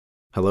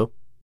Hello,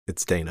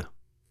 it's Dana,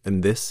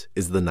 and this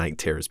is the Night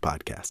Terrors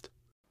Podcast.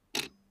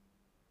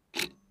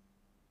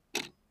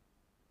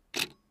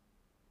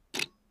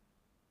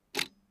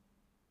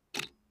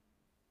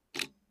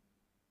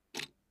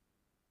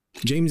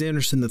 James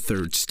Anderson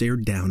III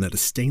stared down at a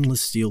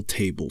stainless steel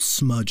table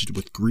smudged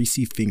with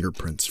greasy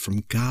fingerprints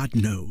from God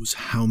knows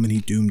how many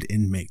doomed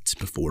inmates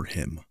before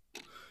him.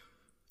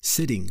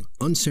 Sitting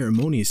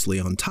unceremoniously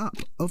on top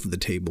of the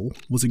table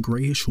was a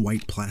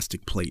grayish-white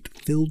plastic plate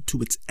filled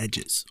to its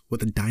edges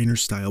with a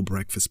diner-style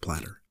breakfast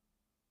platter.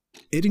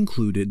 It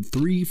included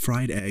 3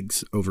 fried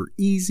eggs over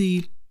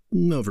easy,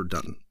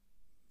 overdone,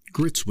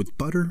 grits with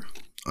butter,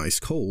 ice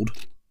cold,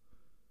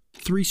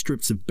 3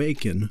 strips of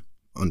bacon,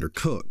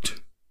 undercooked,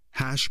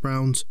 hash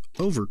browns,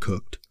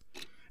 overcooked,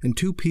 and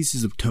 2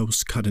 pieces of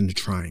toast cut into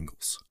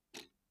triangles.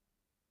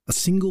 A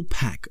single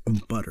pack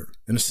of butter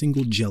and a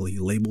single jelly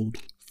labeled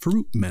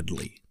Fruit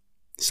Medley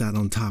sat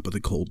on top of the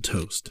cold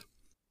toast.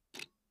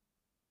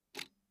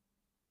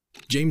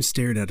 James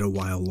stared at it a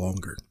while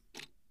longer.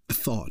 The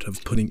thought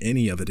of putting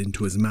any of it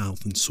into his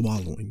mouth and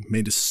swallowing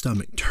made his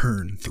stomach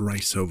turn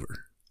thrice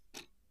over.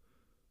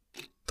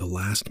 The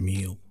last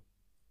meal.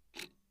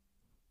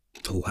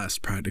 The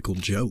last practical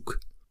joke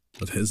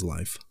of his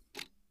life.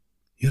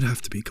 You'd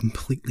have to be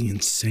completely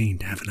insane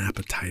to have an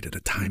appetite at a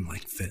time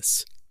like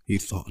this, he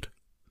thought.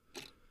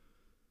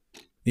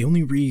 The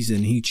only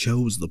reason he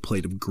chose the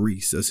plate of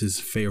grease as his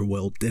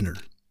farewell dinner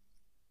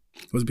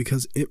was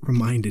because it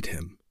reminded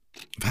him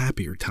of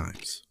happier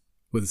times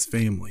with his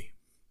family.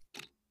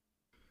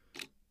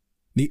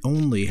 The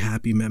only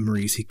happy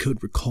memories he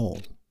could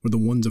recall were the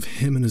ones of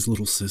him and his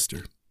little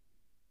sister.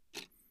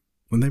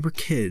 When they were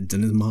kids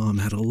and his mom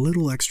had a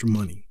little extra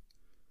money,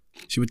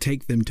 she would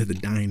take them to the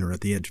diner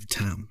at the edge of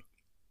town.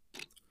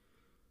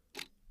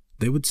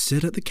 They would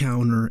sit at the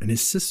counter and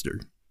his sister,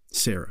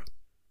 Sarah,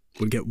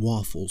 would get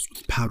waffles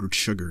with powdered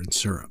sugar and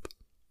syrup.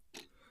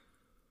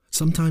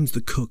 Sometimes the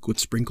cook would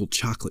sprinkle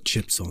chocolate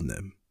chips on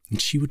them,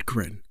 and she would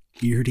grin,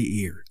 ear to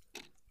ear,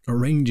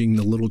 arranging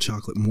the little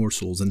chocolate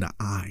morsels into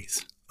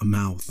eyes, a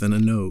mouth, and a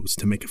nose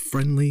to make a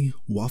friendly,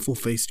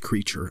 waffle-faced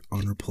creature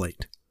on her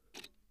plate.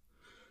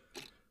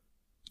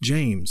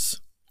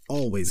 James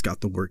always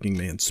got the working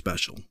man's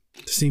special,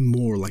 to seem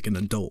more like an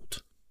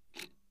adult.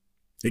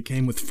 It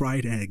came with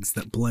fried eggs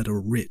that bled a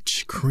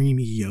rich,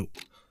 creamy yolk.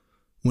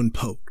 When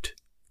poked,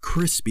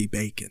 crispy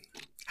bacon,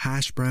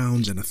 hash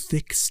browns, and a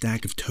thick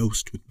stack of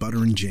toast with butter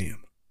and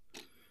jam.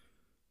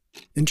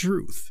 In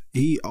truth,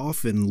 he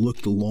often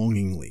looked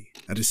longingly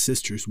at his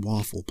sister's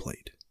waffle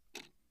plate.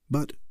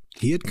 But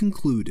he had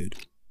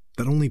concluded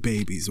that only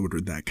babies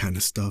ordered that kind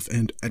of stuff,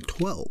 and at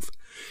 12,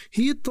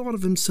 he had thought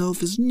of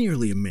himself as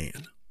nearly a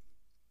man.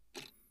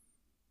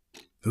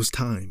 Those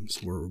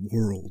times were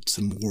worlds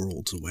and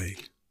worlds away.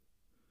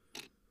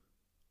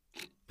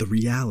 The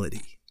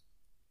reality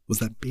was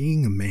that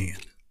being a man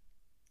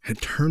had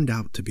turned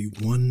out to be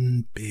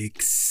one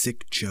big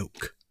sick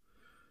joke.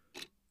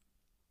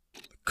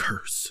 A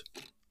curse,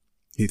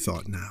 he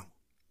thought now,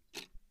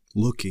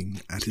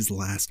 looking at his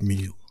last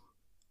meal.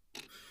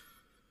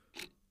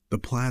 The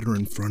platter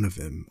in front of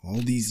him,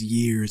 all these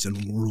years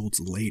and worlds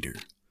later,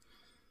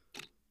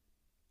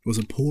 was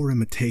a poor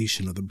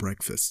imitation of the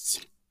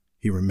breakfasts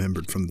he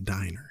remembered from the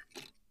diner.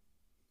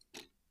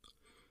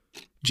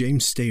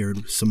 James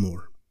stared some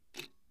more,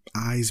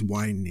 eyes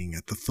widening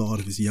at the thought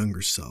of his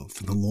younger self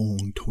and the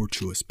long,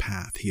 tortuous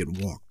path he had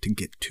walked to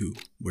get to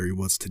where he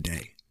was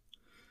today.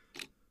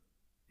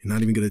 "You're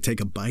not even going to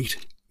take a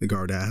bite?" the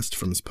guard asked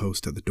from his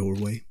post at the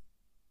doorway.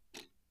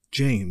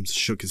 James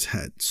shook his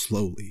head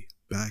slowly,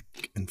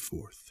 back and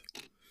forth.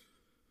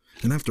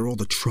 "And after all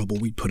the trouble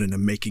we put into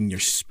making your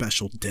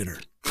special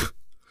dinner,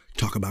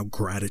 talk about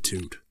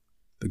gratitude,"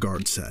 the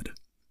guard said.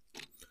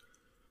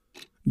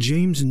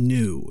 James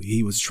knew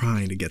he was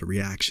trying to get a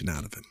reaction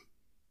out of him.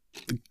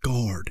 The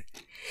guard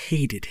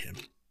hated him.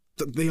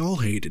 They all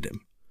hated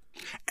him.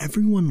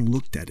 Everyone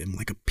looked at him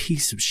like a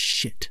piece of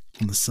shit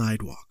on the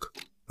sidewalk,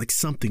 like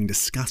something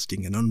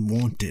disgusting and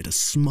unwanted, a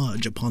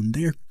smudge upon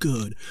their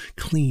good,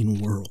 clean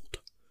world.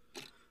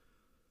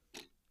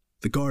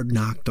 The guard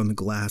knocked on the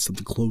glass of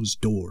the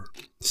closed door,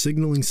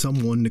 signaling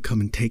someone to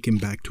come and take him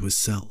back to his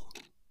cell.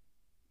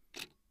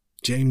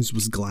 James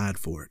was glad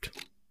for it.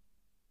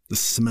 The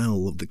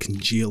smell of the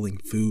congealing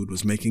food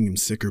was making him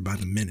sicker by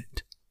the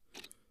minute.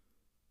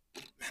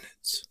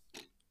 Minutes,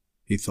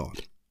 he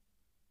thought.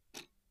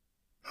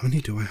 How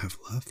many do I have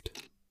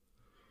left?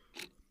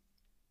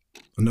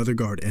 Another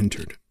guard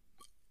entered,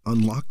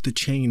 unlocked the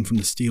chain from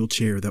the steel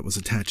chair that was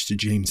attached to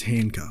James'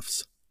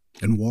 handcuffs,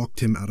 and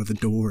walked him out of the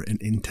door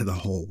and into the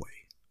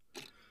hallway.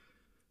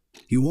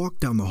 He walked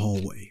down the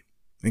hallway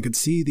and could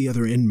see the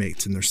other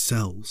inmates in their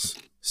cells,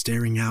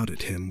 staring out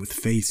at him with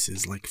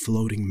faces like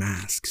floating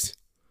masks.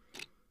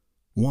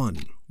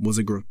 One was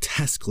a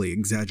grotesquely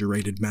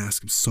exaggerated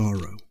mask of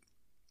sorrow.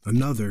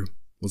 Another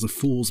was a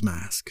fool's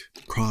mask,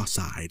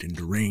 cross-eyed and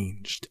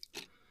deranged.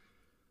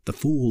 The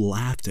fool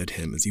laughed at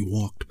him as he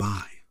walked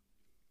by.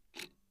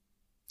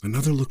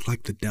 Another looked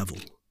like the devil,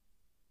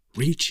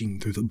 reaching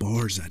through the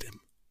bars at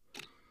him.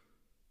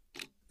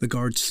 The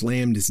guard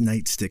slammed his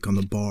nightstick on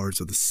the bars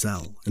of the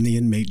cell, and the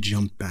inmate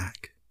jumped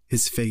back,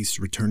 his face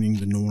returning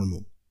to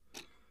normal.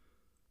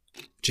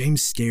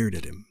 James stared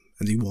at him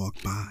as he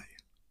walked by.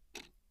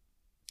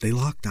 They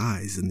locked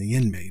eyes, and the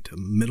inmate, a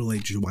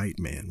middle-aged white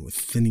man with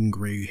thinning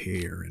gray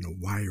hair and a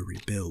wiry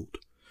build,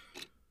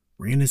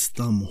 ran his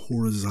thumb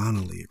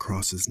horizontally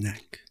across his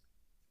neck,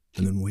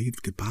 and then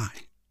waved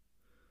goodbye.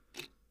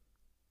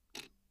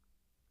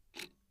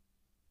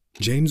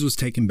 James was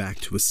taken back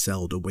to his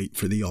cell to wait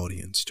for the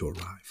audience to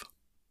arrive.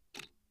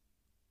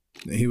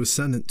 He was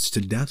sentenced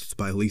to death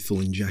by lethal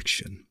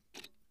injection,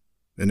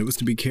 and it was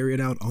to be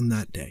carried out on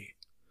that day,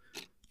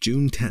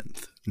 June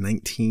 10th,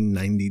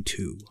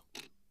 1992.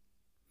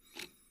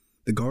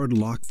 The guard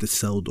locked the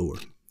cell door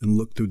and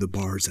looked through the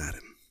bars at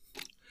him.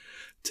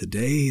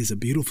 "Today is a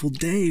beautiful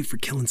day for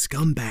killing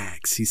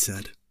scumbags," he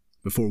said,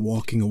 before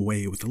walking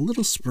away with a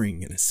little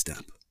spring in his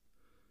step.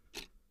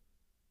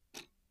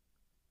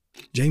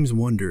 James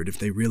wondered if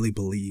they really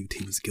believed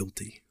he was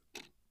guilty.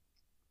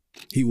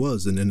 He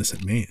was an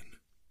innocent man.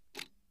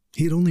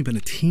 He had only been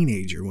a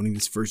teenager when he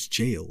was first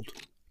jailed,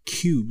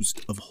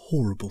 accused of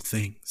horrible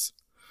things.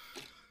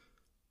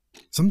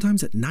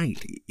 Sometimes at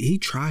night, he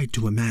tried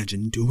to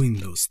imagine doing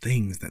those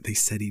things that they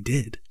said he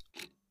did.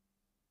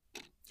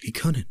 He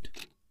couldn't.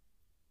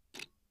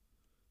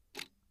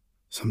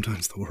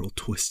 Sometimes the world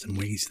twists in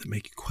ways that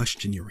make you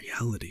question your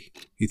reality,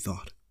 he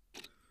thought.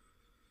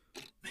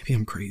 Maybe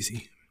I'm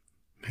crazy.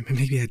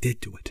 Maybe I did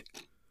do it.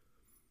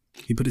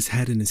 He put his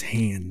head in his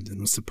hand and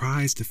was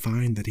surprised to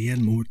find that he had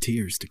more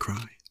tears to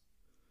cry.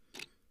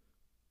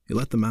 He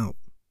let them out,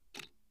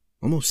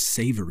 almost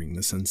savoring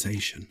the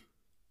sensation.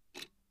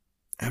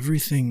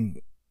 Everything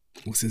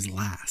was his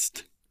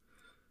last.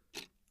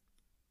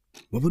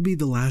 What would be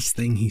the last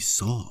thing he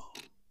saw?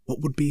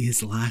 What would be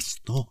his last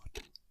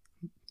thought?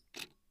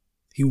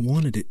 He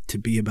wanted it to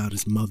be about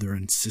his mother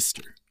and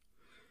sister.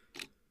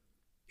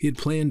 He had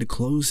planned to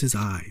close his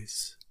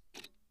eyes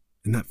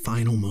in that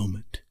final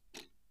moment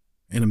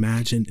and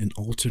imagine an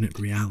alternate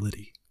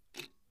reality,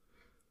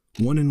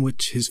 one in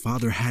which his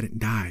father hadn't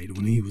died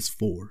when he was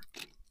 4.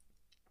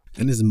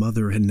 And his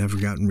mother had never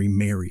gotten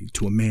remarried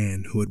to a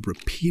man who had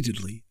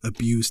repeatedly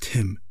abused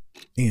him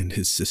and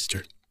his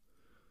sister.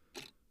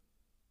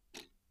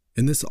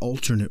 In this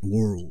alternate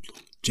world,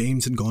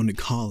 James had gone to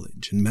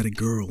college and met a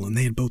girl, and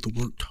they had both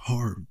worked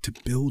hard to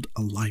build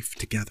a life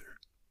together.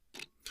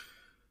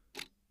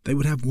 They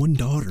would have one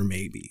daughter,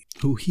 maybe,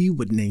 who he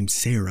would name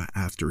Sarah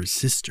after his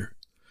sister.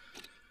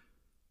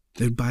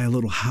 They'd buy a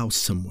little house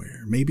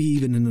somewhere, maybe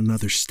even in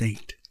another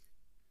state.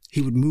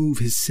 He would move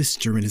his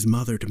sister and his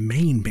mother to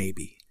Maine,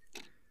 maybe.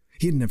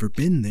 He had never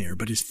been there,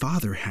 but his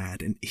father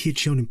had, and he had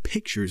shown him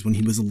pictures when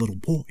he was a little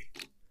boy.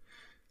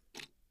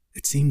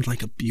 It seemed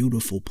like a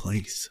beautiful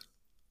place.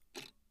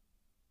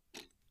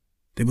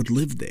 They would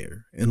live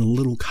there in a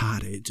little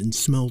cottage and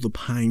smell the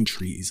pine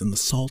trees and the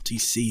salty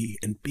sea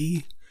and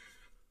be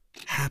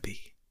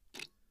happy.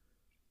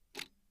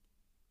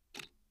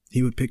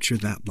 He would picture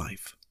that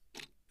life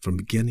from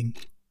beginning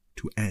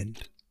to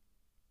end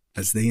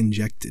as they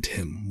injected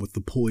him with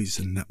the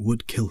poison that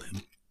would kill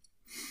him.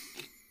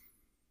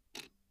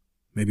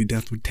 Maybe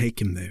death would take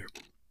him there,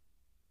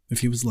 if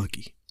he was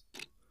lucky.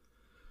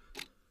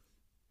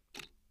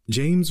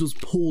 James was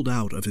pulled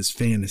out of his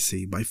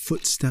fantasy by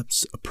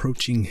footsteps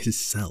approaching his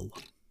cell.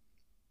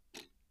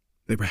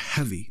 They were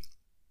heavy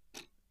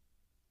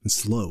and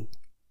slow.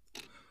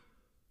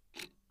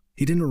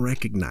 He didn't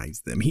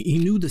recognize them. He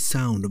knew the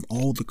sound of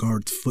all the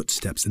guards'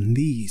 footsteps, and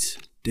these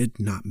did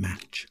not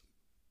match.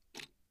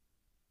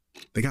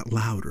 They got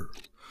louder,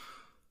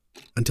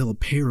 until a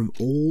pair of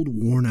old,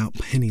 worn-out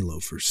penny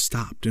loafers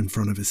stopped in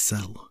front of his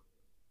cell.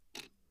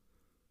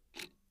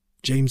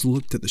 James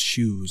looked at the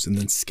shoes and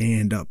then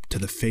scanned up to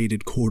the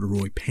faded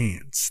corduroy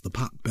pants, the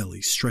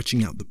pot-belly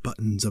stretching out the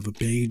buttons of a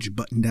beige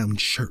button-down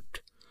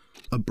shirt,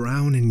 a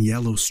brown and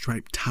yellow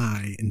striped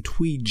tie and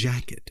tweed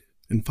jacket,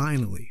 and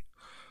finally,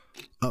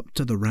 up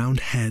to the round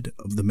head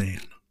of the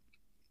man.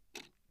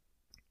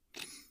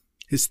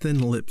 His thin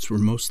lips were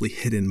mostly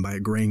hidden by a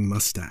graying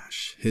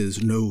mustache.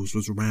 His nose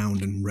was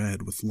round and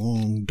red with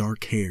long,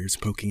 dark hairs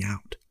poking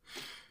out.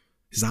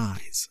 His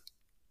eyes,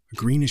 a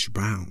greenish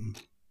brown,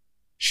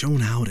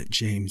 shone out at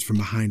James from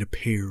behind a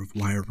pair of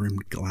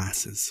wire-rimmed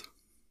glasses.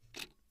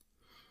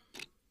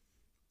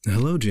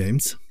 "Hello,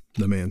 James,"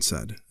 the man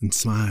said, and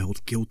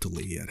smiled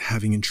guiltily at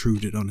having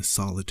intruded on his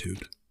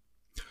solitude.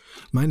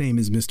 "My name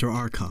is Mr.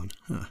 Archon.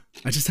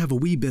 I just have a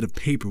wee bit of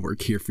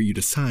paperwork here for you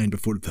to sign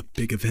before the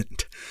big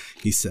event,"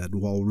 he said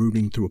while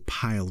rooting through a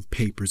pile of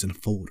papers in a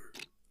folder.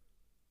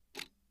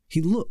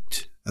 He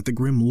looked at the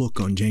grim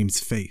look on James'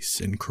 face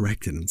and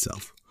corrected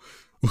himself.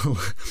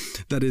 "Well,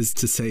 that is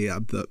to say,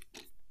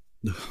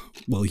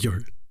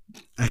 your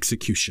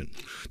execution,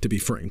 to be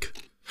frank.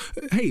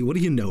 Hey, what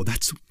do you know?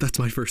 That's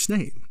my first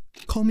name.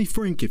 Call me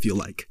Frank if you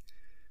like,"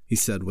 he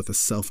said with a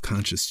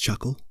self-conscious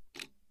chuckle.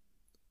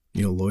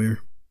 "You a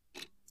lawyer?"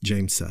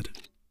 James said,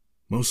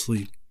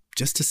 mostly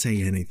just to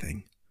say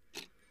anything.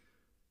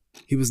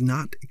 He was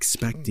not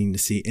expecting to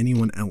see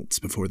anyone else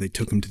before they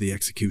took him to the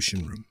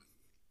execution room.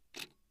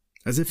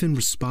 As if in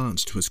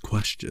response to his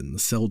question, the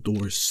cell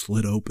doors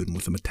slid open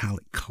with a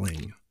metallic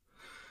clang.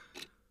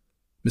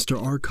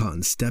 Mr.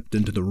 Archon stepped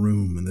into the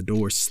room and the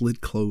door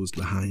slid closed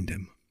behind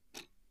him.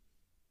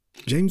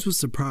 James was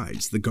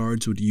surprised the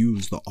guards would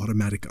use the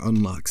automatic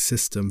unlock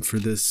system for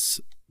this,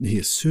 he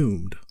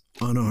assumed,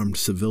 unarmed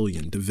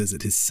civilian to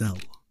visit his cell.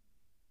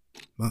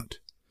 But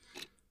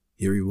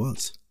here he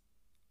was,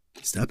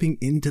 stepping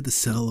into the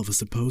cell of a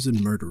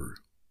supposed murderer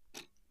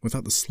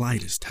without the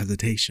slightest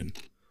hesitation.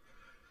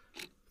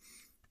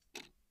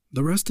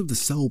 The rest of the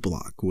cell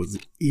block was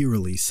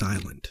eerily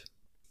silent.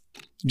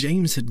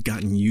 James had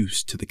gotten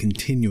used to the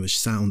continuous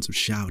sounds of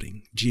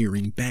shouting,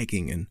 jeering,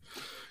 begging, and,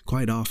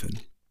 quite often,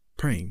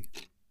 praying.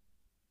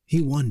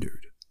 He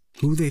wondered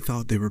who they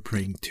thought they were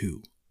praying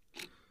to.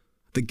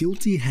 The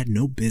guilty had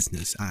no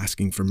business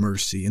asking for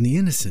mercy, and the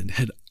innocent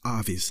had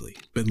obviously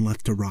been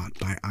left to rot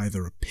by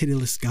either a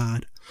pitiless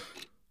God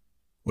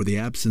or the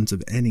absence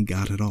of any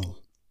God at all.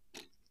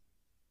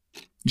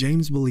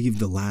 James believed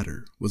the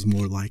latter was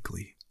more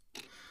likely.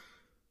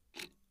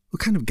 What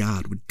kind of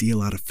God would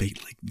deal out a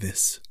fate like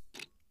this?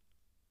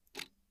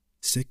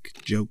 Sick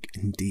joke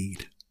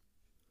indeed.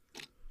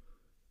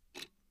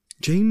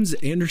 James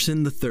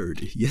Anderson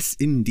III, yes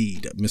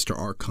indeed, Mr.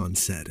 Archon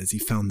said as he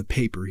found the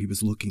paper he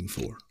was looking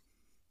for.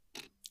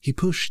 He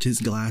pushed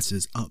his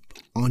glasses up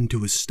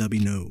onto his stubby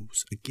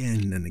nose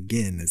again and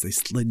again as they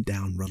slid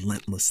down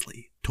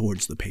relentlessly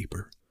towards the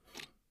paper.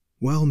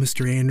 Well,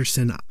 Mr.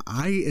 Anderson,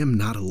 I am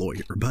not a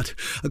lawyer, but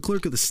a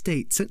clerk of the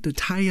state sent to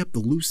tie up the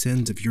loose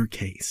ends of your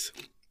case.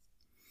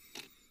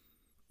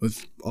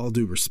 With all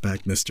due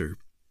respect, Mr.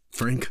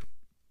 Frank,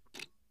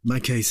 my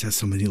case has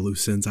so many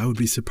loose ends, I would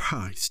be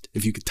surprised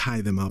if you could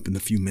tie them up in the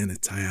few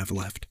minutes I have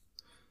left.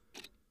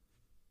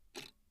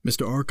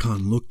 Mr.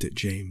 Archon looked at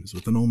James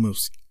with an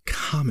almost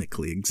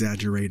comically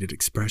exaggerated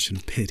expression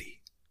of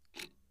pity.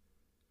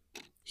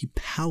 He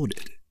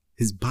pouted,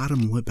 his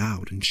bottom lip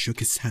out, and shook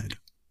his head.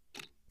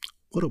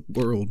 What a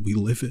world we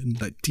live in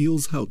that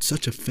deals out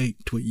such a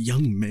fate to a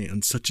young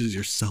man such as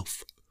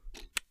yourself.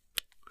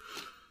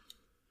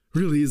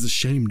 Really is a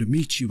shame to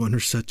meet you under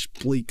such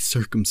bleak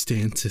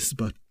circumstances,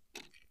 but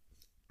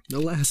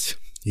alas,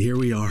 here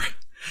we are,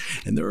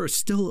 and there are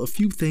still a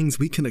few things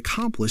we can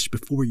accomplish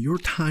before your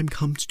time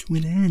comes to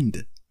an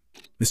end.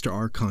 Mr.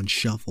 Archon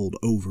shuffled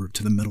over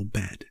to the metal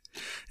bed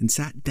and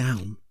sat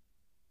down,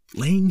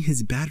 laying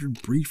his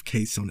battered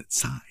briefcase on its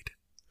side.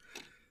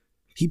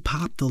 He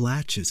popped the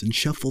latches and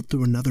shuffled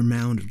through another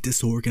mound of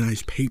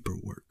disorganized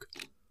paperwork,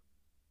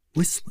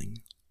 whistling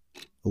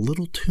a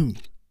little tune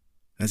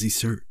as he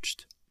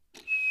searched.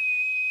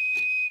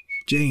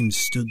 James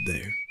stood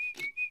there,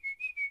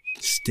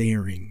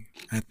 staring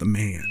at the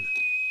man,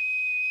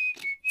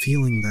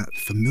 feeling that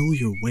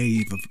familiar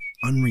wave of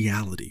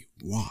unreality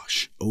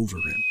wash over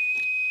him.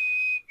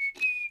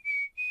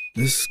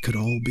 This could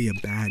all be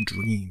a bad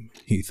dream,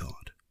 he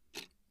thought.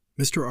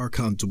 Mr.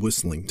 Archon's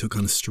whistling took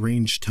on a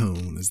strange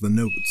tone as the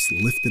notes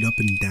lifted up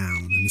and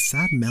down in a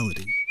sad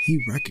melody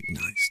he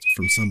recognized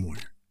from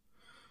somewhere.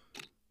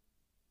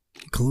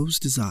 He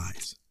closed his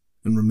eyes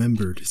and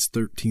remembered his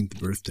 13th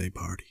birthday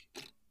party.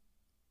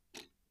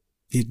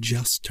 He had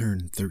just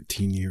turned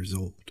 13 years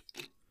old.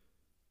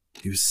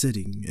 He was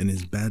sitting in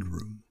his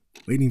bedroom,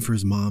 waiting for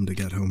his mom to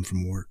get home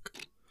from work.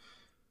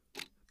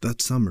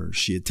 That summer,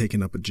 she had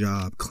taken up a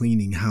job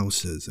cleaning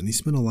houses, and he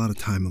spent a lot of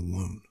time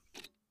alone.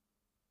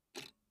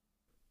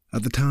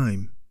 At the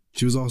time,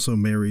 she was also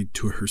married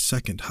to her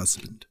second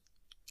husband,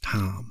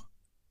 Tom.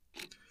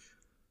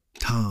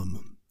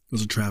 Tom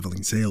was a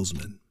traveling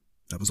salesman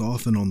that was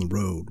often on the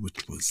road,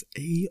 which was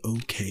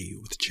A-okay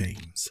with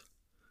James.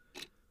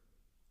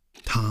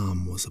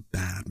 Tom was a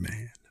bad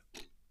man.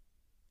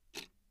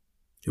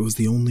 It was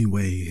the only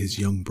way his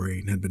young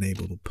brain had been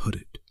able to put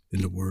it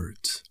into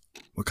words,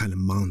 what kind of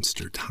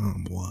monster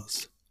Tom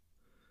was.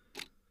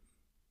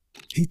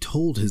 He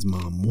told his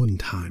mom one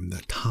time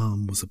that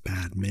Tom was a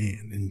bad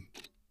man, and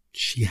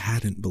she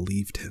hadn't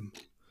believed him.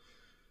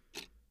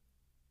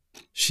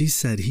 She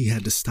said he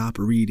had to stop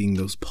reading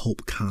those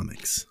pulp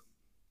comics.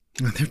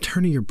 They're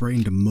turning your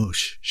brain to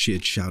mush, she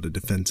had shouted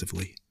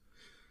defensively.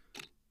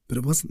 But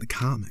it wasn't the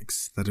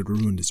comics that had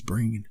ruined his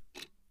brain.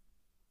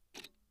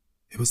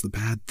 It was the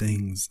bad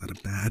things that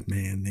a bad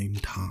man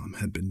named Tom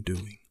had been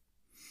doing.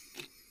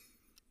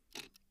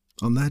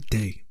 On that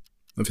day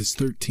of his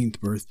 13th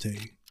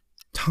birthday,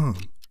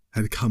 Tom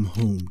had come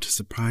home to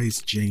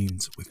surprise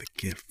James with a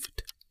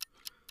gift.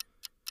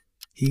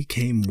 He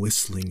came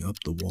whistling up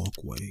the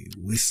walkway,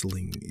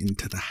 whistling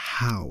into the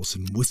house,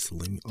 and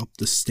whistling up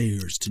the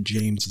stairs to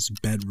James's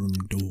bedroom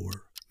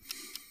door.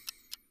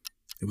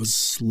 It was a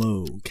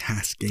slow,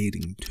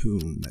 cascading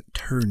tune that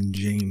turned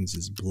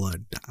James's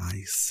blood to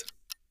ice.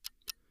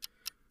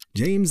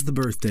 "James the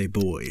birthday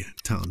boy,"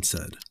 Tom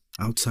said,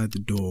 outside the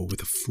door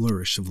with a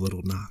flourish of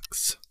little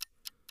knocks.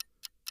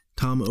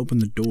 Tom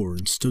opened the door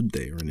and stood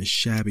there in his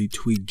shabby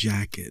tweed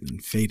jacket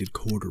and faded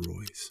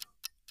corduroys,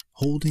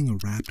 holding a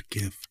wrapped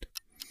gift.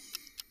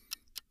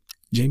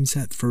 James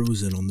sat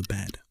frozen on the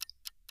bed,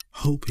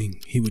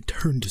 hoping he would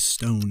turn to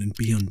stone and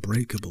be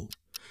unbreakable.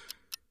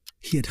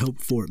 He had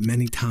hoped for it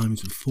many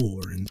times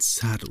before, and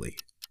sadly,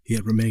 he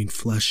had remained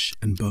flesh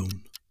and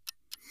bone.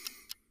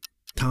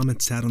 Tom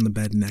had sat on the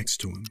bed next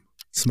to him,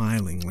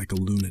 smiling like a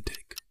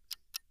lunatic.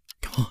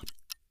 "Come on,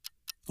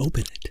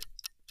 open it,"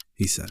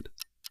 he said.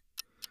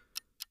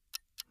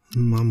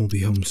 "Mom will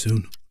be home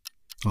soon.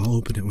 I'll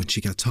open it when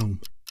she gets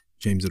home,"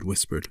 James had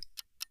whispered,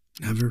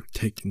 never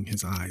taking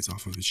his eyes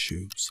off of his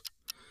shoes.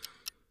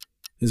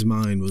 His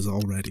mind was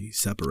already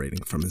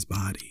separating from his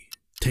body,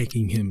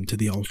 taking him to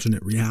the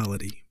alternate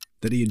reality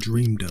that he had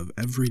dreamed of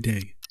every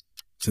day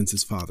since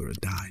his father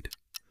had died.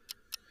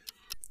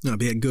 "Now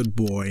be a good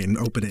boy and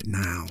open it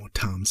now,"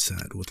 Tom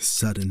said with a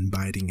sudden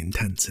biting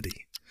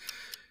intensity.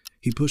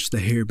 He pushed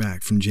the hair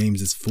back from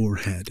James's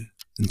forehead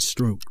and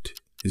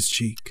stroked his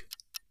cheek.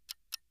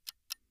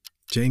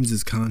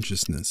 James's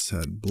consciousness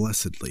had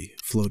blessedly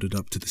floated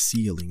up to the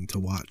ceiling to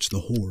watch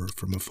the horror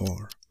from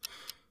afar,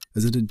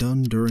 as it had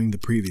done during the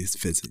previous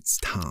visits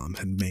Tom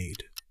had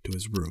made to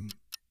his room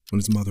when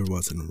his mother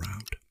wasn't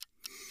around.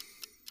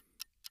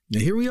 "Now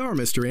here we are,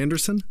 Mr.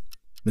 Anderson,"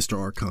 Mr.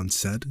 Archon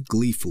said,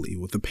 gleefully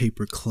with the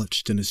paper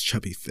clutched in his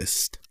chubby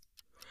fist.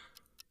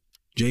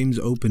 James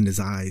opened his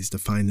eyes to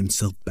find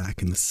himself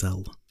back in the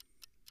cell.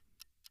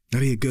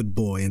 "Now be a good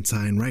boy and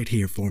sign right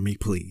here for me,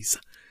 please."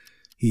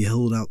 He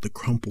held out the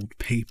crumpled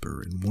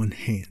paper in one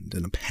hand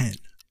and a pen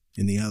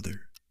in the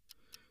other.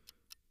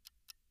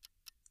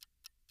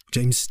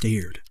 James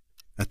stared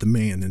at the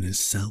man in his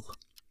cell.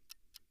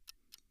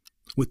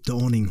 With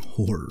dawning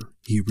horror,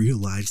 he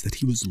realized that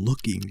he was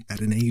looking at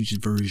an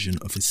aged version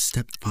of his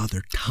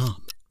stepfather,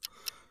 Tom.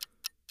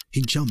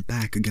 He jumped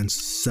back against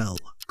the cell,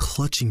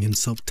 clutching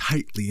himself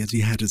tightly as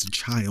he had as a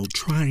child,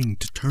 trying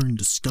to turn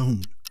to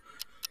stone.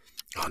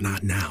 "Oh,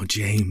 not now,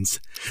 James.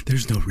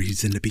 There's no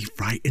reason to be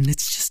frightened.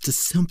 It's just a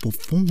simple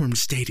form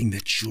stating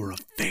that you're a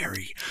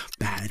very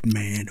bad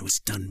man who has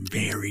done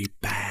very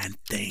bad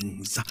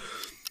things.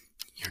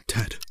 You're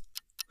dead.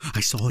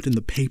 I saw it in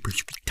the paper.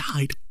 You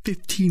died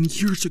 15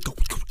 years ago.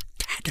 You're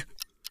dead,"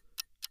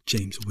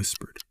 James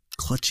whispered,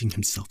 clutching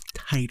himself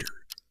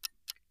tighter.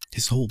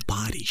 His whole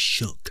body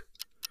shook.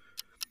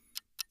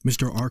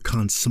 Mr.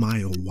 Archon's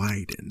smile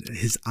widened.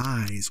 His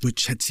eyes,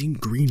 which had seemed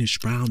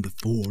greenish-brown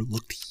before,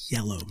 looked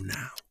yellow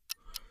now.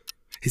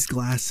 His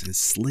glasses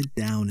slid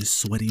down his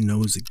sweaty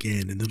nose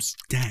again, and those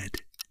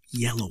dead,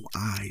 yellow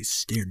eyes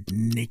stared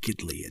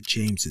nakedly at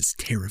James's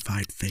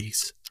terrified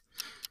face.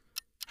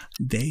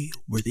 They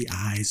were the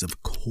eyes of a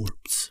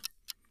corpse.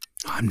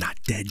 "I'm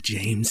not dead,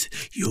 James.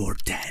 You're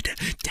dead.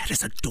 Dead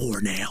as a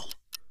doornail."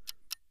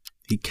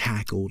 He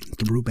cackled and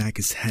threw back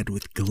his head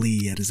with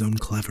glee at his own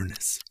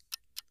cleverness.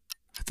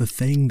 The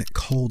thing that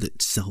called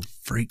itself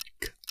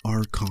Frank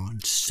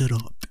Archon stood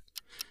up,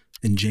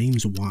 and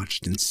James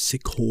watched in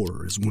sick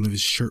horror as one of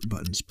his shirt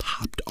buttons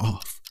popped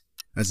off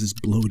as his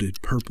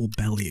bloated purple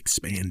belly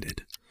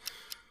expanded.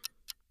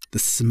 The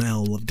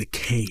smell of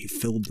decay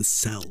filled the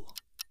cell.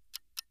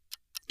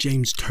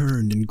 James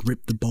turned and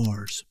gripped the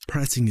bars,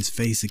 pressing his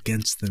face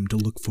against them to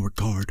look for a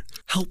guard.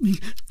 "Help me!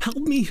 Help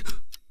me!"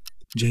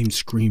 James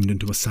screamed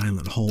into a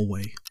silent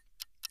hallway.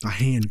 A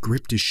hand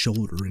gripped his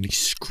shoulder and he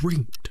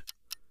screamed.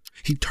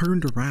 He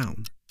turned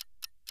around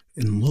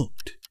and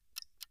looked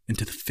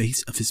into the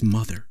face of his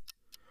mother.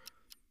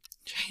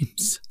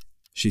 "James,"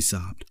 she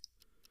sobbed.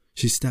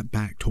 She stepped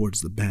back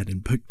towards the bed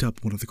and picked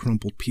up one of the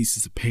crumpled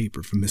pieces of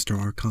paper from Mr.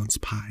 Archon's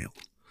pile.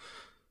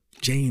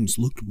 James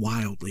looked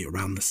wildly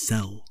around the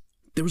cell.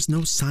 There was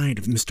no sign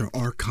of Mr.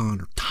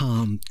 Archon or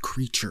Tom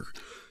Creature.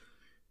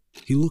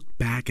 He looked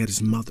back at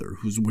his mother,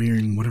 who was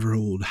wearing one of her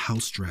old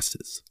house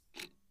dresses.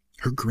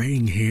 Her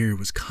graying hair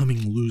was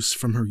coming loose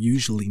from her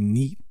usually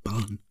neat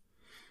bun.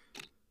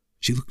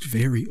 She looked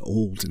very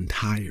old and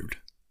tired.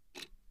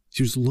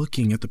 She was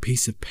looking at the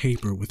piece of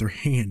paper with her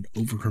hand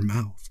over her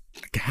mouth,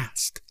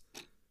 aghast.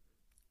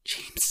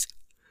 "James,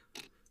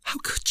 how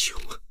could you?"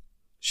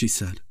 she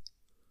said.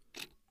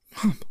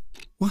 "Mom,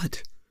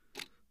 what?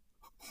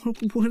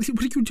 What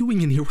are you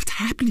doing in here? What's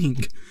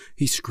happening?"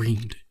 he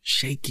screamed,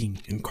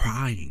 shaking and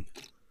crying.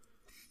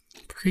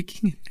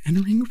 "Breaking and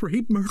entering,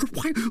 rape, murder?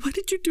 Why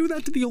did you do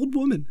that to the old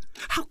woman?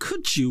 How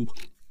could you?"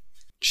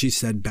 she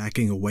said,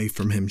 backing away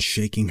from him,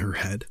 shaking her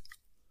head.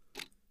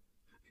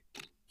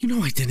 "You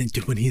know I didn't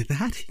do any of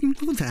that. You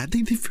know that.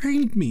 They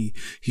framed me,"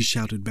 he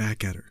shouted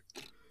back at her.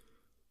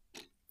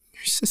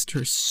 "Your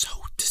sister is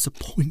so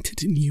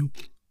disappointed in you,"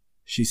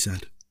 she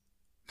said.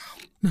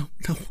 No,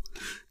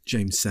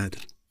 James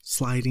said,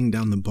 sliding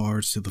down the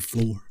bars to the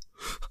floor.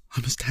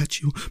 "I'm a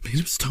statue made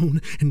of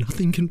stone, and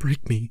nothing can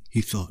break me,"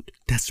 he thought,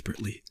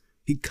 desperately.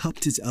 He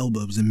cupped his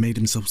elbows and made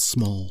himself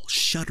small,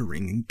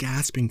 shuddering and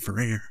gasping for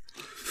air.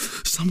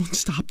 "Someone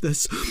stop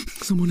this!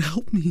 Someone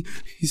help me!"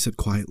 he said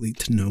quietly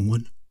to no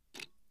one.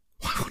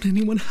 "Why won't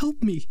anyone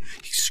help me?"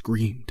 he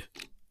screamed.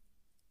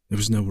 There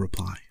was no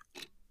reply.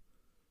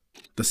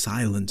 The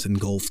silence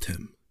engulfed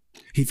him.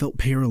 He felt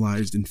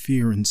paralyzed in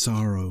fear and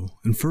sorrow,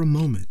 and for a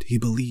moment he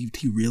believed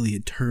he really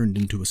had turned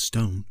into a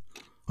stone,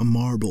 a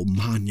marble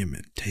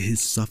monument to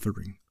his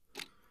suffering.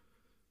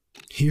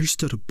 Here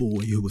stood a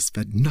boy who was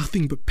fed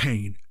nothing but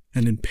pain,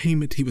 and in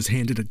payment he was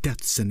handed a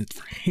death sentence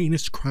for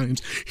heinous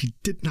crimes he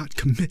did not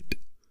commit.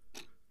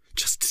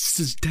 Justice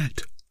is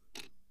dead.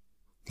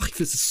 Life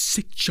is a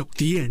sick joke,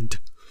 the end.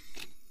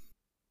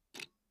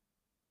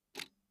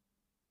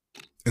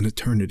 An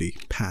eternity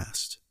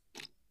passed,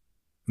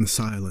 and the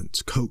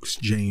silence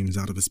coaxed James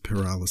out of his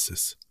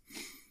paralysis.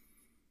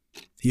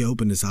 He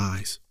opened his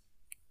eyes.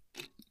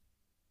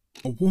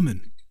 A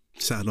woman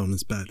sat on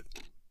his bed.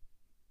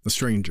 A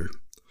stranger.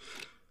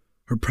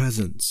 Her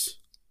presence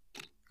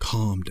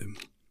calmed him.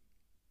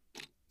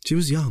 She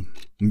was young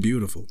and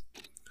beautiful.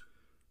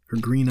 Her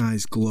green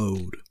eyes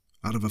glowed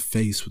out of a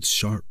face with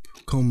sharp,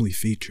 comely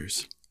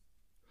features.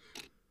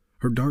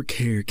 Her dark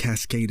hair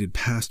cascaded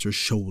past her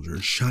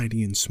shoulders,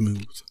 shiny and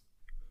smooth.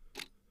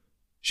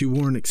 She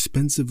wore an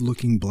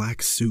expensive-looking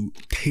black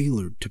suit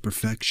tailored to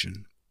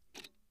perfection.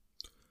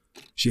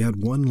 She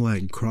had one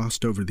leg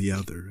crossed over the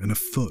other and a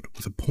foot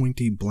with a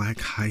pointy black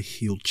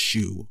high-heeled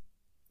shoe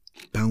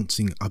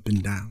bouncing up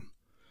and down.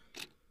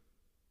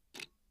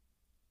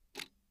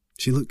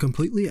 She looked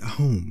completely at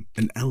home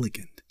and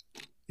elegant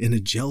in a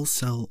jail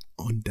cell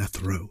on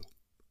death row.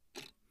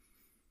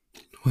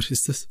 What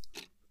is this?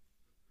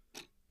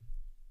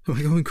 Am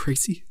I going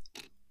crazy?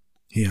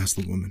 He asked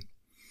the woman.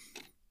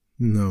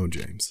 No,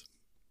 James.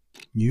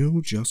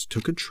 You just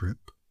took a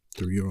trip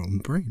through your own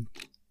brain,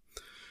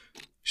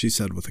 she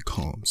said with a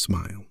calm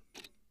smile.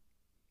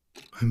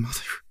 My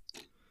mother...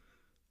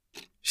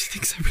 She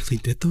thinks I really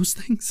did those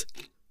things?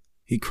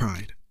 He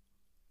cried,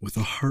 with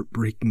the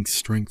heartbreaking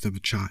strength of a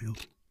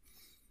child.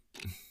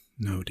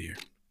 No, dear.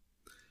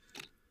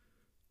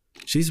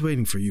 She's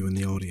waiting for you in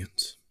the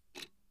audience.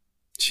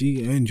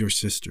 She and your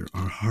sister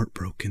are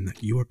heartbroken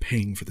that you are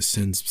paying for the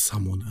sins of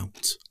someone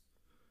else.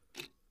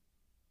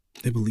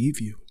 They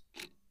believe you.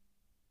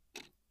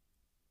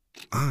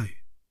 I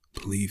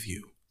believe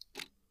you.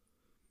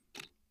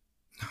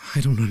 I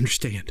don't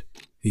understand,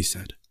 he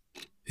said.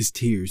 His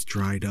tears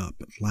dried up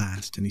at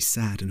last, and he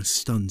sat in a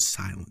stunned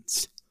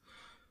silence,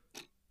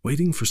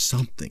 waiting for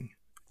something,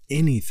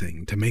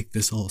 anything, to make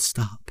this all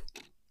stop.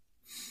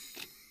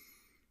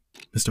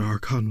 Mr.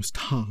 Archon was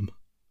Tom.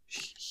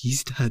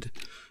 He's dead.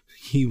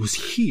 He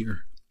was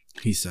here,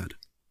 he said.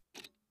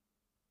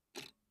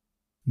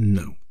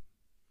 No,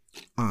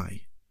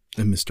 I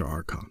am Mr.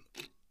 Archon,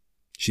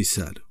 she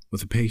said,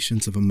 with the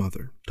patience of a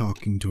mother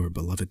talking to her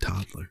beloved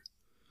toddler.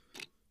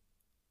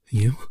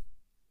 You?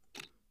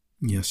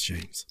 Yes,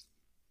 James.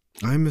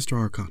 I am Mr.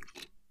 Archon.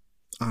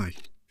 I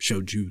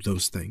showed you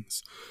those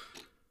things.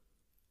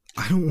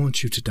 I don't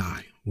want you to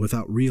die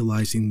without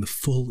realizing the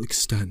full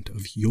extent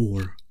of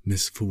your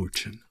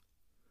misfortune.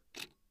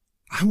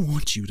 I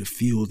want you to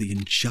feel the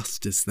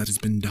injustice that has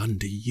been done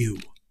to you.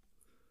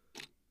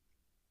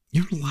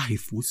 Your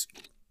life was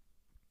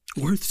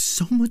worth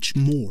so much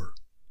more,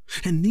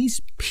 and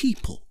these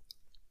people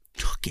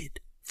took it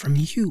from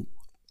you.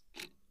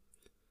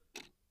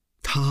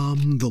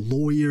 Tom, the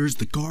lawyers,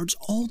 the guards,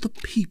 all the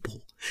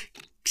people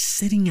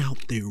sitting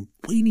out there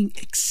waiting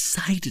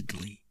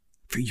excitedly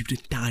for you to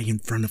die in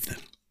front of them.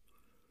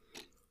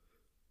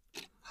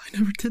 I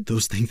never did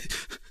those things.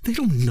 They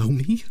don't know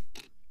me,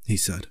 he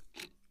said.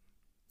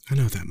 I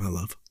know that, my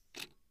love,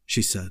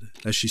 she said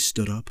as she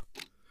stood up.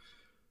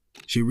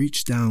 She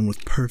reached down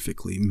with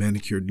perfectly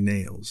manicured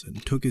nails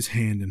and took his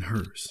hand in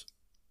hers.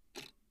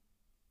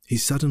 He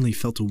suddenly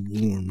felt a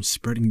warm,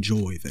 spreading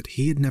joy that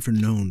he had never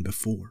known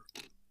before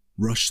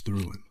rush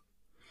through him.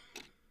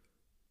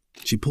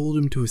 She pulled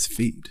him to his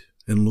feet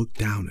and looked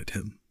down at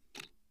him.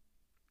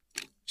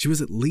 She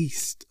was at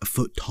least a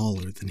foot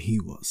taller than he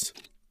was.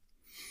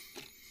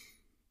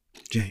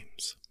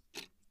 James,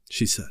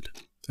 she said,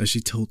 as she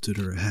tilted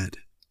her head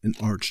and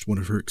arched one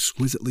of her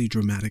exquisitely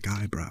dramatic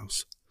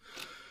eyebrows.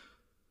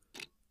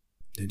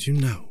 Did you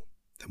know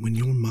that when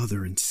your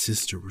mother and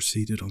sister were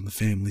seated on the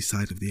family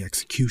side of the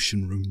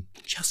execution room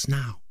just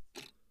now,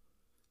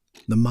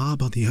 the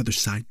mob on the other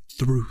side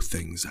threw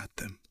things at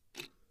them?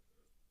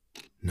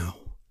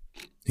 No,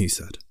 he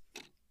said.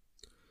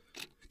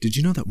 Did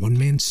you know that one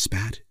man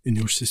spat in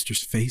your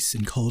sister's face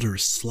and called her a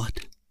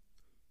slut?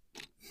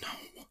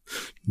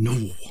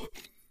 No.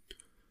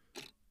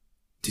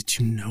 Did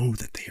you know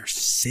that they are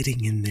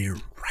sitting in there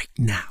right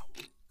now,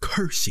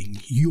 cursing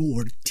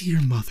your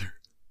dear mother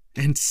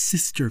and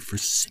sister for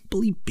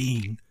simply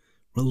being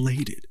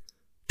related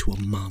to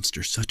a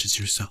monster such as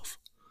yourself?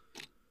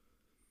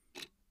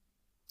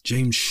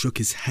 James shook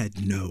his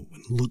head no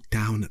and looked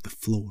down at the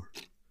floor.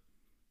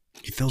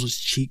 He felt his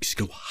cheeks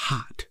go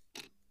hot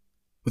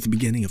with the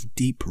beginning of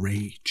deep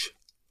rage.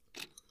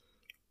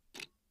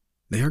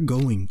 They are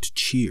going to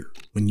cheer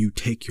when you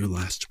take your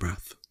last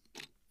breath.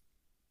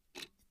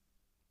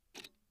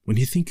 When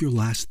you think your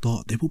last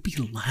thought, they will be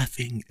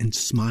laughing and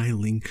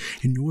smiling,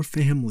 and your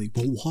family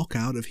will walk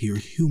out of here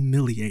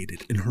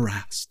humiliated and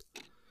harassed,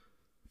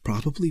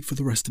 probably for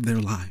the rest of their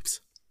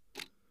lives.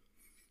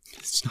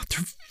 It's not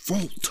their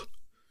fault,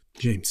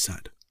 James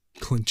said,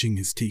 clenching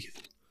his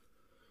teeth.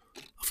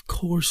 Of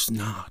course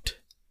not.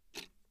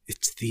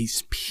 It's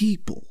these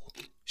people,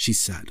 she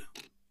said,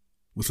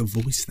 with a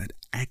voice that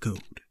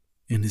echoed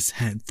in his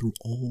head through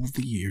all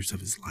the years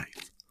of his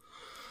life.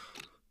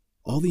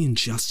 All the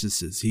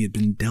injustices he had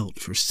been dealt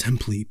for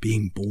simply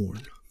being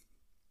born.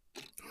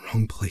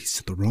 Wrong place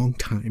at the wrong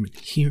time, and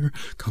here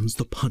comes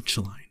the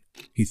punchline,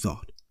 he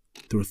thought,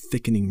 through a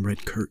thickening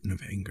red curtain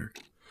of anger.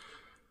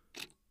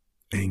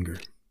 Anger.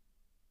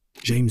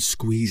 James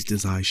squeezed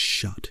his eyes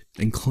shut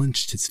and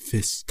clenched his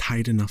fists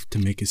tight enough to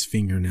make his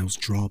fingernails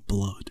draw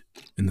blood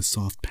in the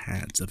soft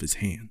pads of his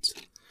hands.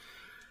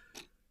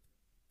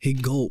 He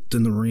gulped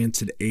in the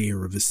rancid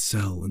air of his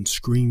cell and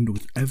screamed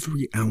with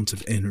every ounce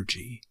of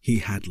energy he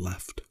had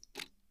left.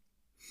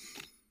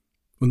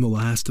 When the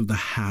last of the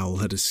howl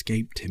had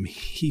escaped him,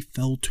 he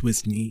fell to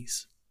his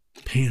knees,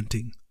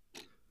 panting.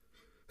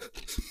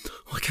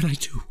 "What can I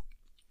do?"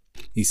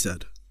 he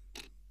said.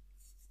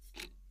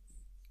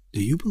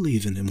 "Do you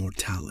believe in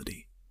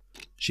immortality?"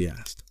 she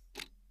asked.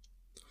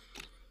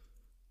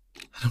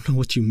 "I don't know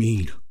what you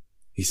mean,"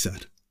 he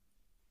said,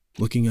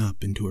 looking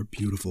up into her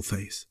beautiful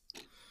face.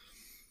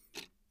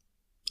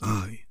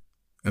 "I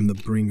am the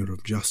bringer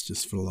of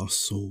justice for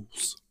lost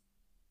souls.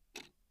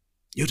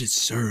 You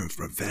deserve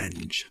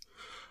revenge.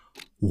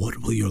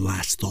 What will your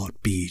last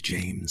thought be,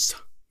 James?"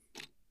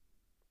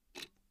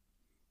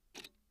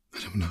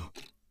 "I don't know.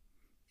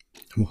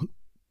 I want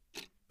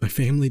my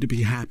family to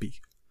be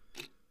happy."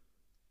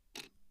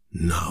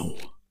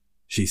 "No,"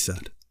 she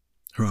said,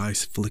 her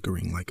eyes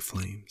flickering like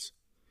flames.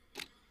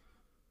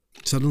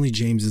 Suddenly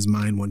James's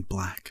mind went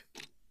black.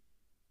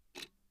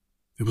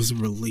 It was a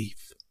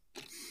relief.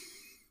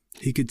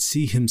 He could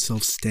see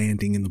himself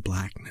standing in the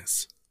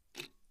blackness.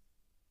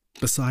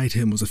 Beside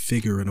him was a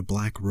figure in a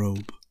black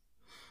robe.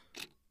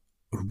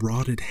 A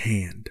rotted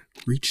hand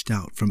reached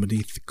out from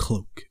beneath the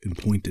cloak and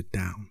pointed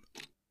down.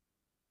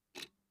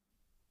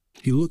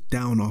 He looked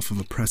down off of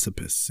a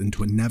precipice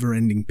into a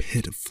never-ending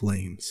pit of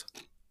flames.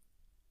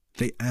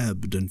 They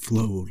ebbed and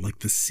flowed like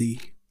the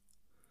sea.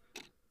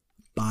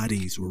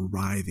 Bodies were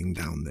writhing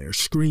down there,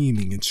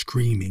 screaming and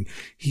screaming.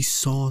 He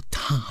saw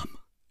Tom,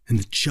 and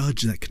the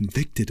judge that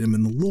convicted him,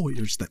 and the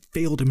lawyers that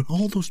failed him, and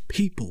all those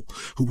people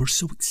who were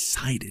so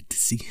excited to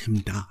see him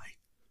die.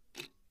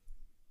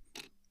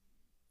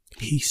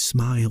 He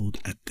smiled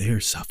at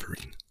their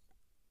suffering.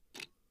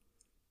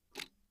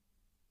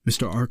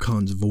 Mr.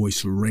 Archon's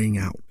voice rang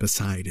out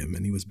beside him,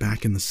 and he was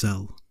back in the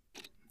cell.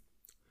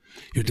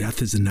 "Your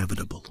death is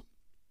inevitable,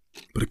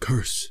 but a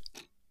curse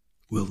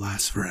will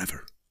last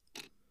forever,"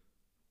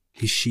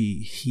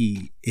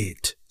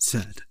 it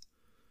said.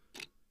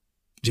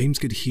 James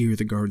could hear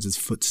the guards'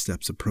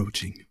 footsteps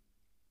approaching.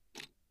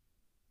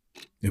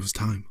 It was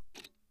time.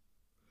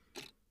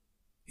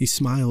 He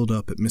smiled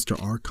up at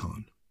Mr.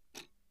 Archon,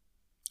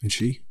 and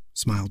she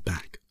smiled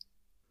back.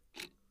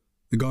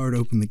 The guard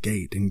opened the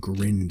gate and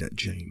grinned at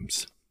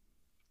James.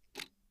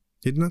 He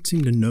did not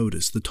seem to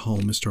notice the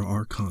tall Mr.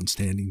 Archon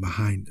standing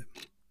behind him.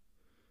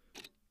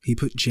 He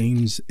put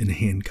James in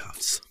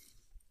handcuffs.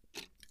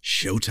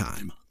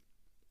 "Showtime,"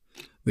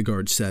 the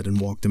guard said, and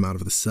walked him out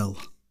of the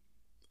cell.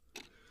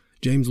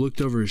 James looked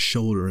over his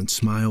shoulder and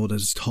smiled at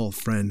his tall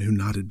friend, who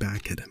nodded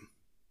back at him.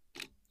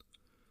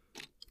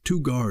 Two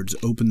guards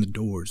opened the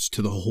doors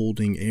to the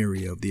holding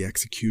area of the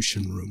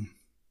execution room.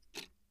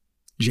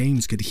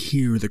 James could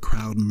hear the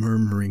crowd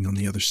murmuring on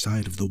the other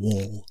side of the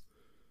wall.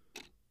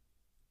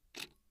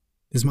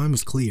 His mind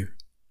was clear.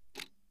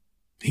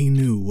 He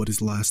knew what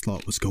his last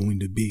thought was going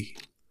to be.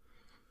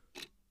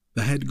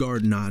 The head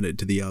guard nodded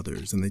to the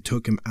others, and they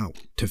took him out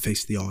to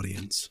face the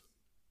audience.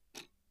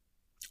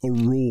 A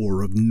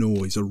roar of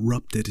noise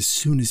erupted as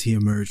soon as he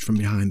emerged from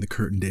behind the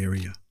curtained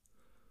area.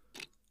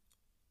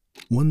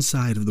 One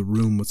side of the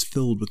room was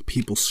filled with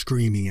people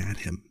screaming at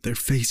him, their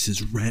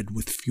faces red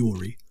with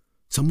fury,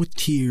 some with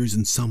tears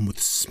and some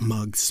with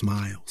smug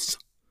smiles.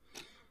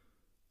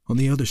 On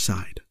the other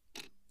side,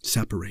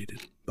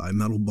 separated by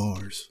metal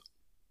bars,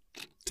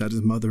 sat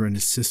his mother and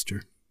his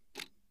sister.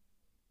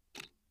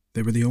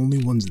 They were the only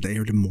ones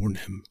there to mourn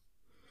him.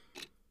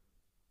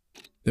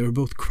 They were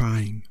both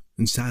crying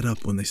and sat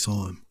up when they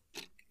saw him.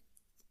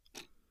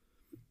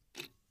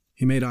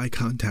 He made eye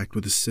contact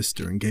with his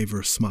sister and gave her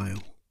a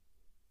smile.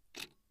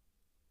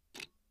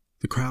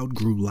 The crowd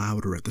grew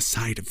louder at the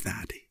sight of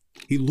that.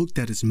 He looked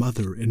at his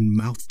mother and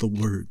mouthed the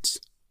words,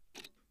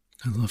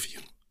 "I love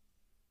you."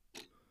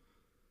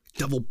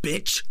 "Devil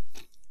bitch!"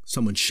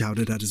 someone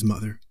shouted at his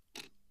mother.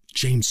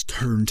 James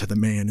turned to the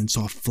man and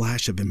saw a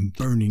flash of him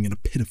burning in a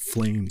pit of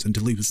flames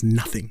until he was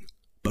nothing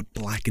but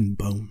blackened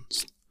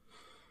bones.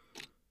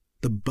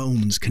 The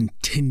bones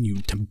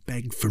continued to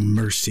beg for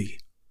mercy.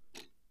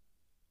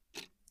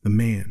 The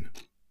man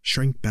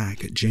shrank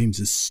back at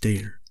James's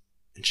stare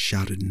and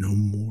shouted no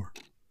more.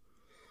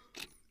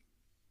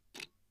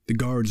 The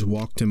guards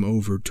walked him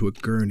over to a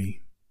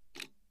gurney.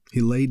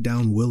 He laid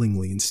down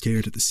willingly and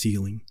stared at the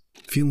ceiling,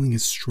 feeling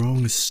as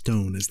strong as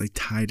stone as they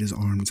tied his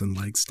arms and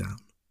legs down.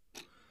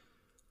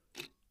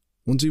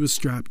 Once he was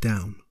strapped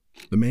down,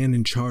 the man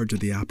in charge of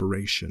the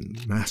operation,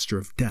 Master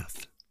of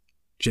Death,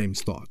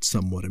 James thought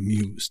somewhat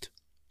amused,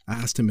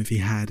 asked him if he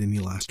had any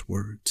last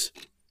words.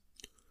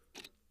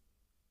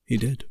 He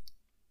did.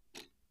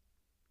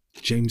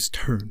 James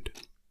turned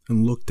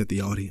and looked at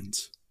the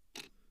audience.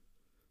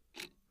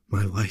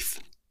 My life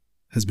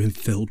has been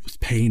filled with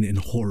pain and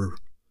horror.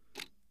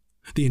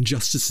 The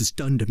injustices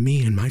done to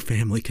me and my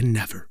family can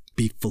never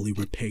be fully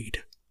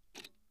repaid.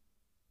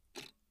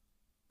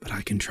 But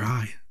I can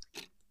try.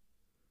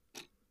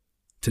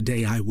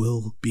 Today I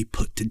will be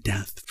put to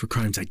death for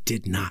crimes I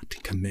did not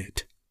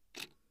commit.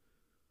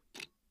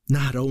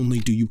 Not only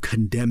do you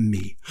condemn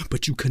me,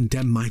 but you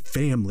condemn my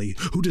family,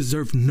 who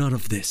deserve none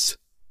of this.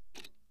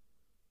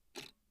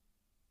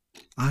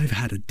 I've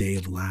had a day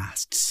of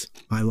lasts.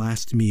 My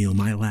last meal,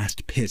 my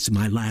last piss,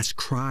 my last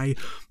cry,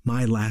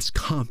 my last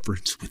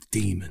conference with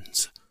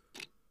demons.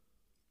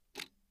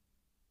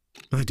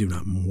 I do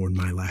not mourn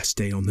my last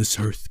day on this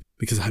earth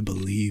because I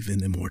believe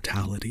in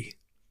immortality.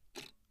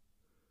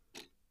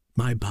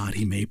 My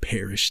body may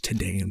perish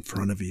today in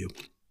front of you,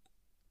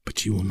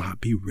 but you will not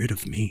be rid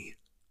of me.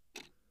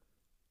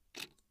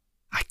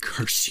 I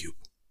curse you.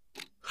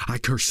 I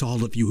curse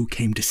all of you who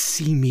came to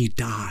see me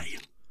die.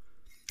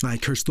 I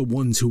curse the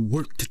ones who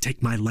worked to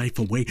take my life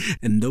away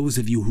and those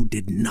of you who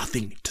did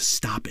nothing to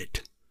stop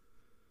it.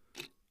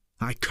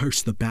 I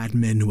curse the bad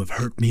men who have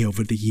hurt me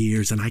over the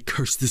years, and I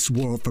curse this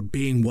world for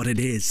being what it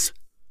is.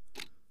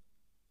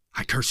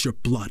 I curse your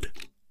blood.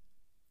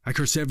 I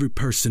curse every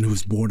person who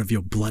is born of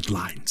your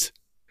bloodlines.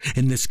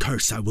 In this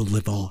curse I will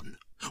live on.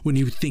 When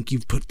you think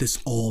you've put this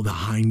all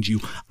behind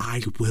you,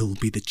 I will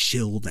be the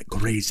chill that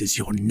grazes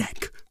your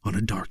neck on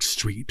a dark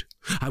street.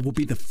 I will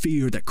be the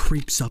fear that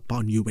creeps up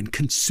on you and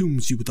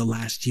consumes you the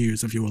last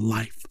years of your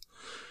life.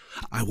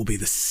 I will be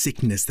the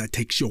sickness that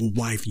takes your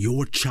wife,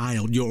 your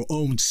child, your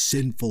own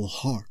sinful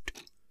heart.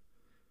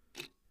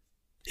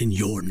 In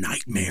your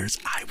nightmares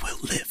I will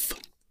live.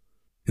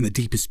 In the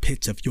deepest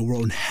pits of your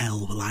own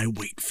hell will I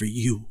wait for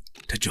you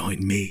to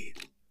join me.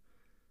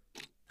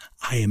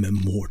 I am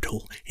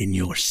immortal in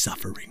your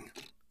suffering.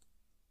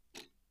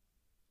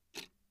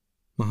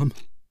 Mom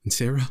and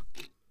Sarah,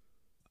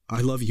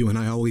 I love you and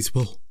I always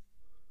will.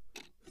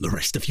 The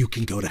rest of you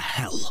can go to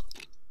hell.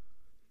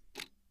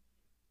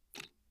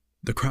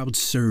 The crowd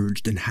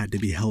surged and had to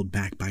be held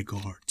back by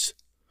guards.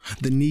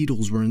 The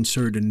needles were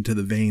inserted into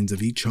the veins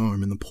of each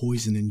arm and the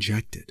poison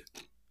injected.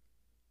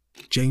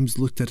 James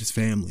looked at his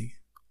family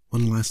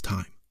one last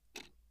time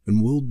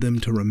and willed them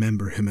to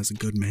remember him as a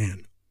good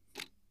man.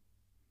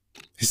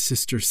 His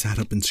sister sat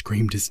up and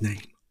screamed his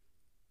name.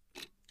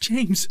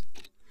 "James!"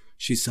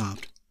 she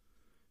sobbed.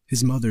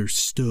 His mother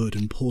stood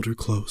and pulled her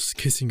close,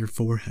 kissing her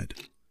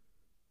forehead.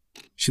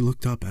 She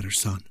looked up at her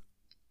son.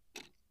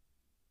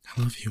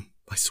 "I love you,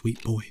 my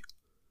sweet boy,"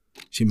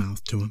 she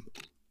mouthed to him.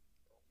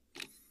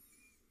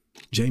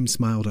 James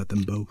smiled at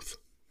them both.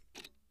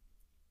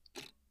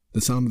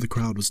 The sound of the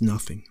crowd was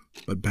nothing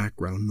but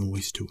background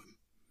noise to him.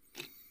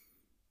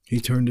 He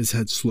turned his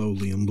head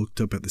slowly and looked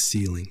up at the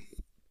ceiling,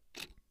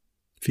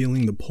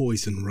 feeling the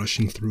poison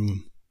rushing through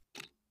him.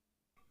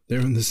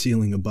 There in the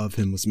ceiling above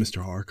him was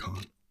Mr.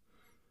 Archon.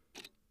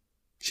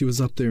 She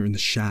was up there in the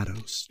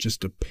shadows,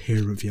 just a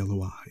pair of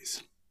yellow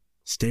eyes,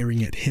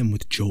 staring at him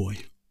with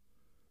joy.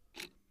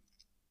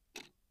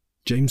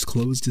 James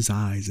closed his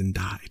eyes and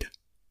died,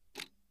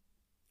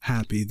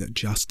 happy that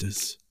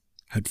justice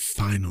had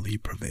finally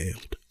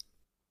prevailed.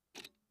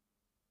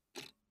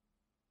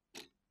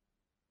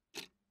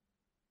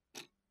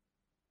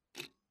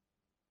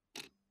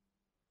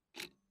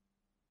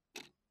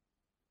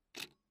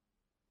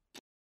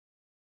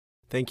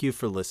 Thank you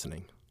for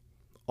listening.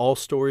 All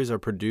stories are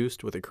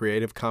produced with a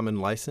Creative Commons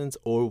license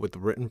or with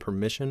written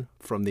permission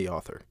from the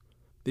author.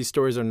 These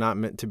stories are not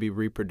meant to be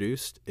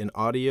reproduced in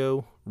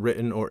audio,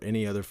 written, or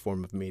any other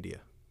form of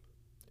media.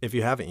 If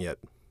you haven't yet,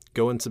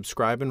 go and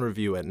subscribe and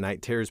review at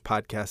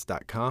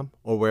nightterrorspodcast.com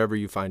or wherever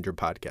you find your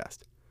podcast.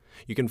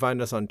 You can find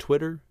us on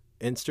Twitter,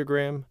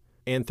 Instagram,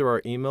 and through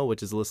our email,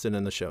 which is listed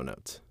in the show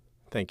notes.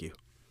 Thank you.